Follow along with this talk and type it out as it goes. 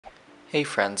Hey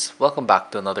friends, welcome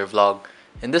back to another vlog.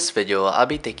 In this video, I'll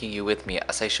be taking you with me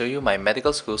as I show you my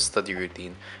medical school study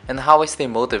routine and how I stay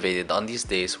motivated on these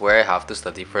days where I have to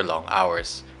study for long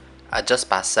hours. At just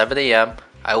past 7 a.m.,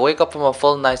 I wake up from a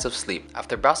full night of sleep.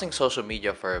 After browsing social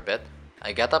media for a bit,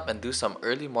 I get up and do some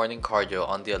early morning cardio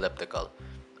on the elliptical.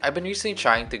 I've been recently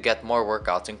trying to get more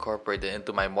workouts incorporated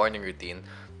into my morning routine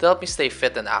to help me stay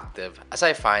fit and active, as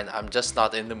I find I'm just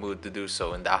not in the mood to do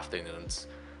so in the afternoons.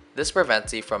 This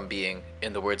prevents me from being,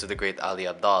 in the words of the great Ali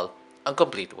Abdal, a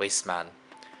complete waste man.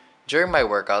 During my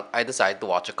workout, I decide to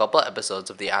watch a couple episodes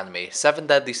of the anime 7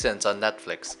 Deadly Sins on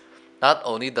Netflix. Not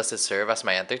only does it serve as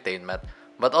my entertainment,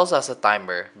 but also as a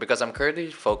timer because I'm currently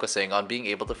focusing on being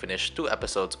able to finish 2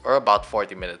 episodes or about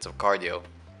 40 minutes of cardio.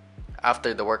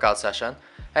 After the workout session,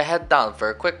 I head down for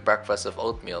a quick breakfast of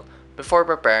oatmeal before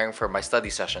preparing for my study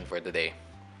session for the day.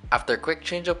 After a quick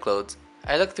change of clothes,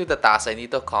 I look through the tasks I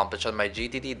need to accomplish on my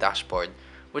GTD dashboard,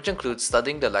 which includes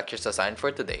studying the lectures assigned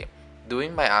for today,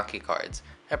 doing my Anki cards,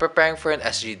 and preparing for an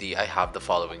SGD I have the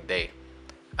following day.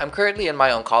 I'm currently in my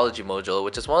Oncology module,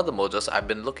 which is one of the modules I've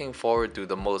been looking forward to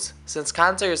the most since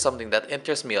cancer is something that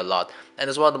interests me a lot and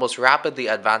is one of the most rapidly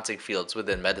advancing fields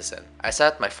within medicine. I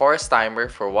set my forest timer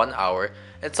for 1 hour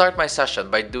and start my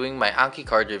session by doing my Anki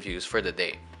card reviews for the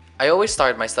day. I always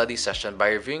start my study session by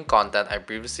reviewing content I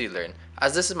previously learned,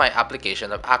 as this is my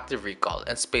application of active recall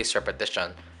and spaced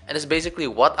repetition, and is basically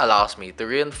what allows me to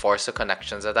reinforce the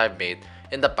connections that I've made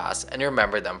in the past and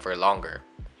remember them for longer.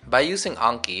 By using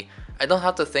Anki, I don't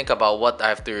have to think about what I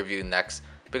have to review next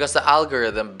because the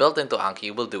algorithm built into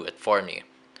Anki will do it for me.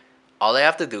 All I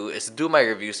have to do is do my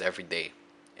reviews every day.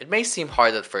 It may seem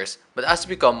hard at first, but as you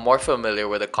become more familiar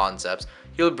with the concepts,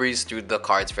 you'll breeze through the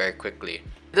cards very quickly.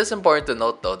 It is important to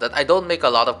note though that I don't make a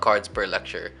lot of cards per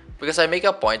lecture because I make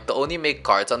a point to only make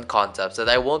cards on concepts that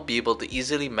I won't be able to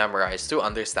easily memorize through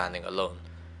understanding alone.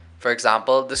 For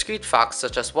example, discrete facts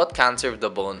such as what cancer of the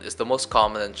bone is the most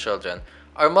common in children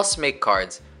are must-make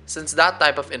cards since that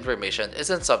type of information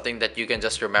isn't something that you can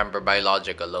just remember by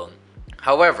logic alone.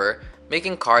 However,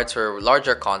 making cards for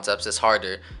larger concepts is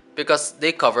harder because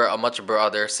they cover a much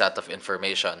broader set of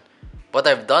information. What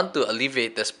I've done to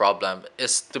alleviate this problem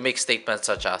is to make statements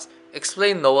such as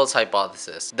explain Noel's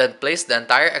hypothesis, then place the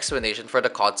entire explanation for the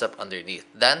concept underneath.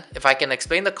 Then, if I can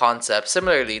explain the concept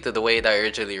similarly to the way that I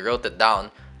originally wrote it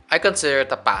down, I consider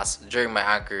it a pass during my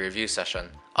anchor review session.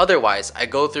 Otherwise, I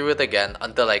go through it again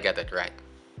until I get it right.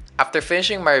 After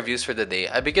finishing my reviews for the day,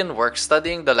 I begin work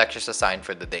studying the lectures assigned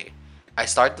for the day. I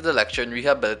start with the lecture in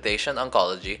Rehabilitation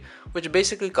Oncology, which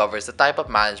basically covers the type of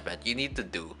management you need to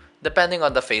do depending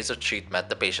on the phase of treatment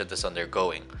the patient is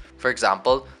undergoing. For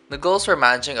example, the goals for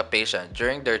managing a patient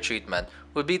during their treatment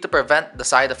would be to prevent the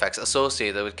side effects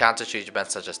associated with cancer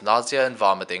treatments such as nausea and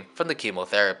vomiting from the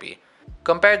chemotherapy.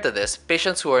 Compared to this,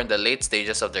 patients who are in the late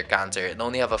stages of their cancer and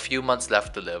only have a few months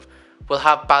left to live will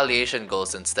have palliation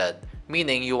goals instead,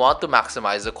 meaning you want to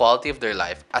maximize the quality of their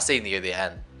life as they near the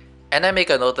end. And I make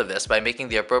a note of this by making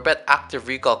the appropriate active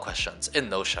recall questions in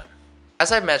Notion.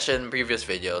 As I mentioned in previous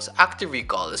videos, active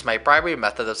recall is my primary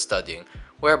method of studying,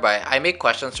 whereby I make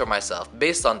questions for myself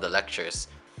based on the lectures.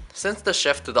 Since the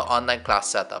shift to the online class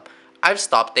setup, I've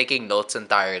stopped taking notes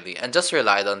entirely and just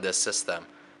relied on this system.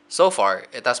 So far,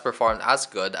 it has performed as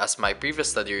good as my previous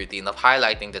study routine of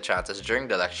highlighting the chances during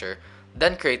the lecture,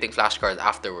 then creating flashcards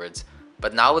afterwards.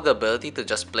 But now with the ability to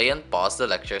just play and pause the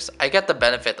lectures, I get the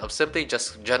benefit of simply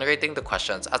just generating the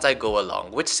questions as I go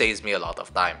along, which saves me a lot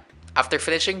of time. After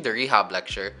finishing the rehab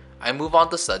lecture, I move on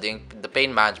to studying the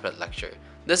pain management lecture.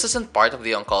 This isn't part of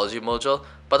the oncology module,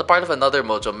 but a part of another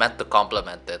module meant to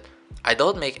complement it. I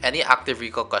don't make any active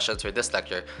recall questions for this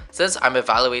lecture since I'm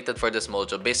evaluated for this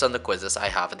module based on the quizzes I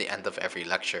have at the end of every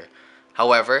lecture.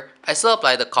 However, I still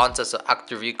apply the concepts of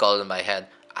active recall in my head,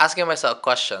 asking myself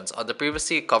questions on the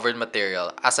previously covered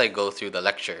material as I go through the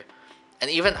lecture. And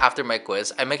even after my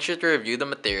quiz, I make sure to review the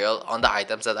material on the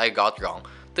items that I got wrong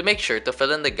to make sure to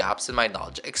fill in the gaps in my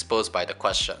knowledge exposed by the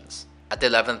questions. At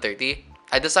 11:30,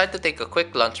 I decide to take a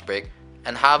quick lunch break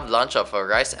and have lunch of a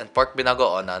rice and pork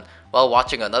binagoonan while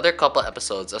watching another couple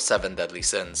episodes of 7 Deadly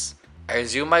Sins. I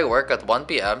resume my work at 1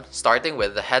 p.m. starting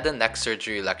with the head and neck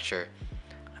surgery lecture.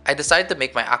 I decide to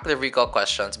make my active recall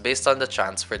questions based on the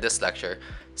chance for this lecture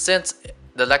since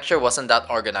the lecture wasn't that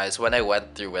organized when I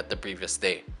went through it the previous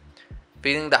day.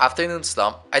 Feeling the afternoon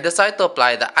slump, I decide to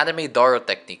apply the animedoro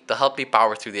technique to help me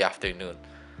power through the afternoon.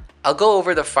 I'll go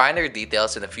over the finer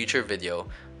details in a future video,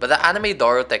 but the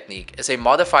animedoro technique is a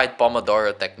modified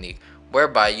Pomodoro technique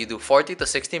whereby you do 40 to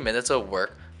 60 minutes of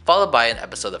work followed by an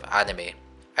episode of anime.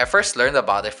 I first learned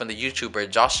about it from the YouTuber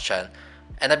Josh Chen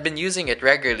and I've been using it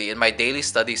regularly in my daily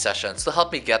study sessions to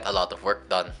help me get a lot of work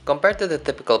done. Compared to the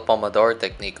typical Pomodoro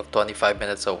technique of 25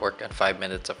 minutes of work and 5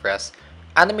 minutes of rest,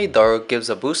 animedoro gives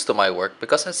a boost to my work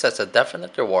because it sets a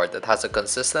definite reward that has a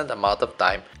consistent amount of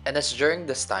time, and it's during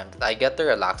this time that I get to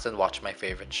relax and watch my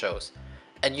favorite shows.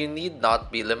 And you need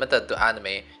not be limited to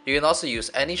anime, you can also use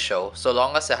any show so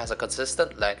long as it has a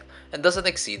consistent length and doesn't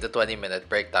exceed the 20-minute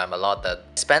break time allotted.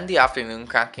 I spent the afternoon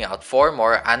cranking out 4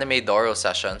 more animedoro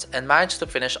sessions and managed to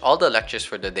finish all the lectures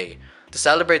for the day. To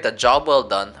celebrate a job well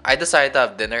done, I decided to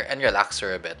have dinner and relax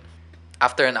for a bit.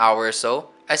 After an hour or so,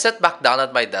 I sat back down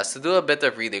at my desk to do a bit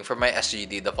of reading for my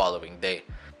SGD the following day.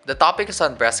 The topic is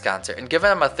on breast cancer, and given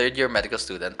I'm a third-year medical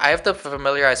student, I have to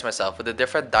familiarize myself with the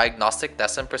different diagnostic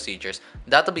tests and procedures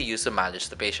that will be used to manage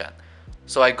the patient.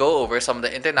 So I go over some of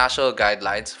the international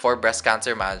guidelines for breast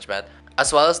cancer management,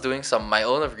 as well as doing some of my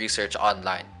own research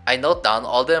online. I note down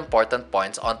all the important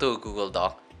points onto a Google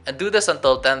Doc, and do this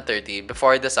until 10:30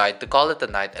 before I decide to call it a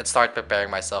night and start preparing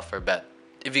myself for bed.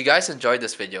 If you guys enjoyed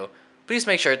this video, please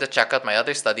make sure to check out my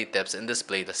other study tips in this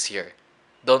playlist here.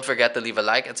 Don't forget to leave a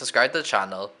like and subscribe to the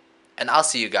channel, and I'll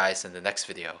see you guys in the next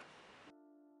video.